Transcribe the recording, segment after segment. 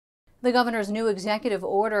The governor's new executive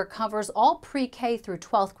order covers all pre-K through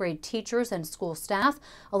 12th grade teachers and school staff,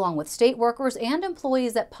 along with state workers and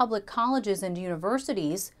employees at public colleges and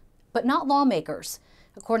universities, but not lawmakers.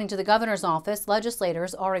 According to the governor's office,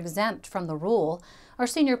 legislators are exempt from the rule. Our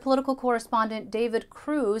senior political correspondent David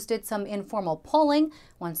Cruz did some informal polling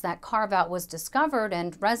once that carve-out was discovered,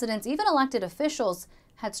 and residents, even elected officials,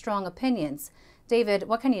 had strong opinions. David,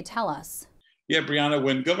 what can you tell us? Yeah, Briana,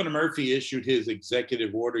 when Governor Murphy issued his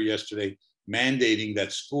executive order yesterday mandating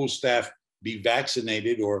that school staff be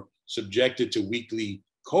vaccinated or subjected to weekly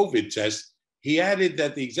COVID tests, he added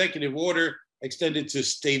that the executive order extended to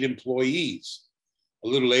state employees. A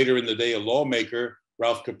little later in the day, a lawmaker,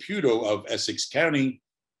 Ralph Caputo of Essex County,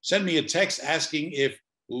 sent me a text asking if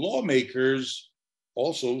lawmakers,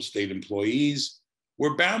 also state employees,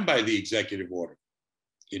 were bound by the executive order.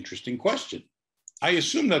 Interesting question. I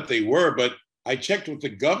assumed that they were, but I checked with the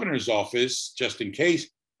governor's office just in case,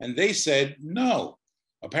 and they said no.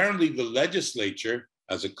 Apparently, the legislature,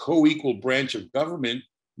 as a co-equal branch of government,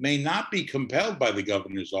 may not be compelled by the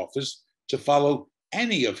governor's office to follow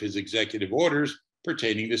any of his executive orders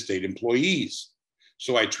pertaining to state employees.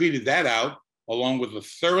 So I tweeted that out, along with a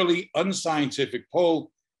thoroughly unscientific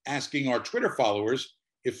poll asking our Twitter followers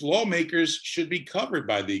if lawmakers should be covered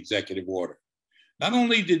by the executive order. Not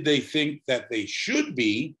only did they think that they should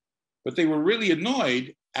be, but they were really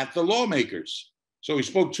annoyed at the lawmakers. So we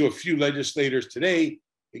spoke to a few legislators today,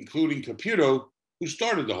 including Caputo, who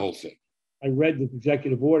started the whole thing. I read the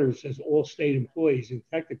executive order says all state employees, and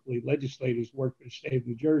technically legislators work for the state of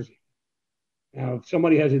New Jersey. Now, if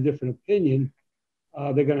somebody has a different opinion,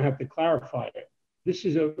 they're going to have to clarify it. This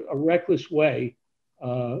is a reckless way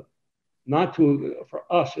for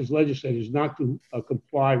us as legislators not to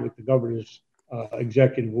comply with the governor's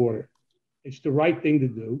executive order. It's the right thing to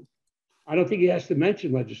do. I don't think he has to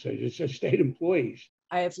mention legislators. It says state employees.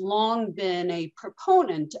 I have long been a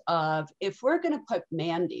proponent of, if we're going to put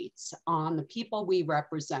mandates on the people we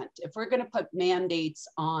represent, if we're going to put mandates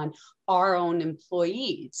on our own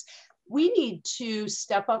employees, we need to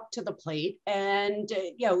step up to the plate and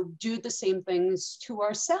do the same things to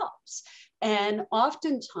ourselves. And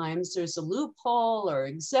oftentimes there's a loophole or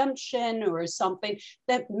exemption or something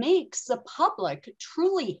that makes the public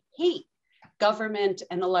truly hate government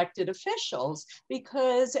and elected officials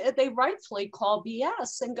because they rightfully call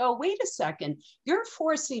BS and go, wait a second, you're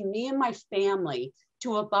forcing me and my family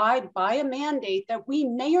to abide by a mandate that we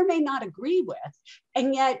may or may not agree with,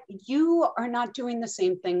 and yet you are not doing the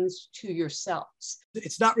same things to yourselves.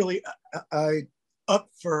 It's not really up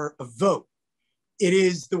for a vote. It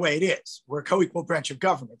is the way it is. We're a co-equal branch of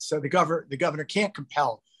government, so the governor can't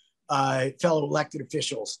compel fellow elected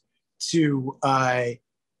officials to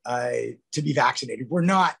be vaccinated. We're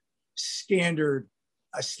not standard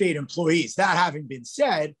state employees. That having been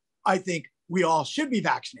said, I think we all should be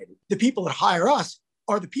vaccinated. The people that hire us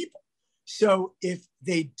are the people. So if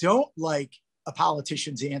they don't like a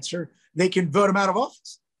politician's answer, they can vote him out of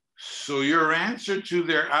office. So your answer to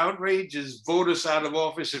their outrage is vote us out of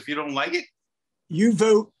office if you don't like it? You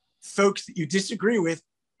vote folks that you disagree with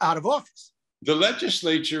out of office. The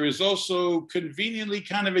legislature is also conveniently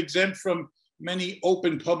kind of exempt from many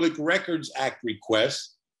Open Public Records Act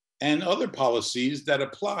requests and other policies that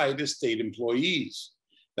apply to state employees.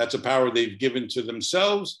 That's a power they've given to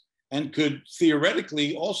themselves and could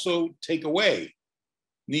theoretically also take away.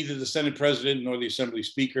 Neither the Senate President nor the Assembly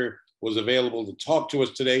Speaker was available to talk to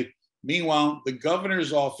us today. Meanwhile, the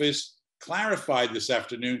governor's office clarified this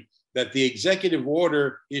afternoon that the executive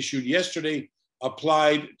order issued yesterday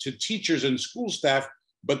applied to teachers and school staff,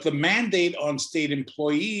 but the mandate on state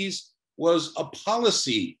employees was a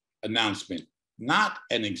policy announcement, not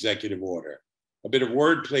an executive order. A bit of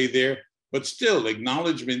wordplay there, but still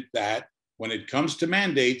acknowledgement that when it comes to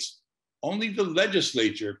mandates, only the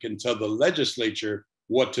legislature can tell the legislature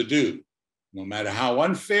what to do, no matter how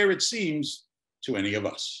unfair it seems to any of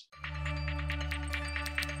us.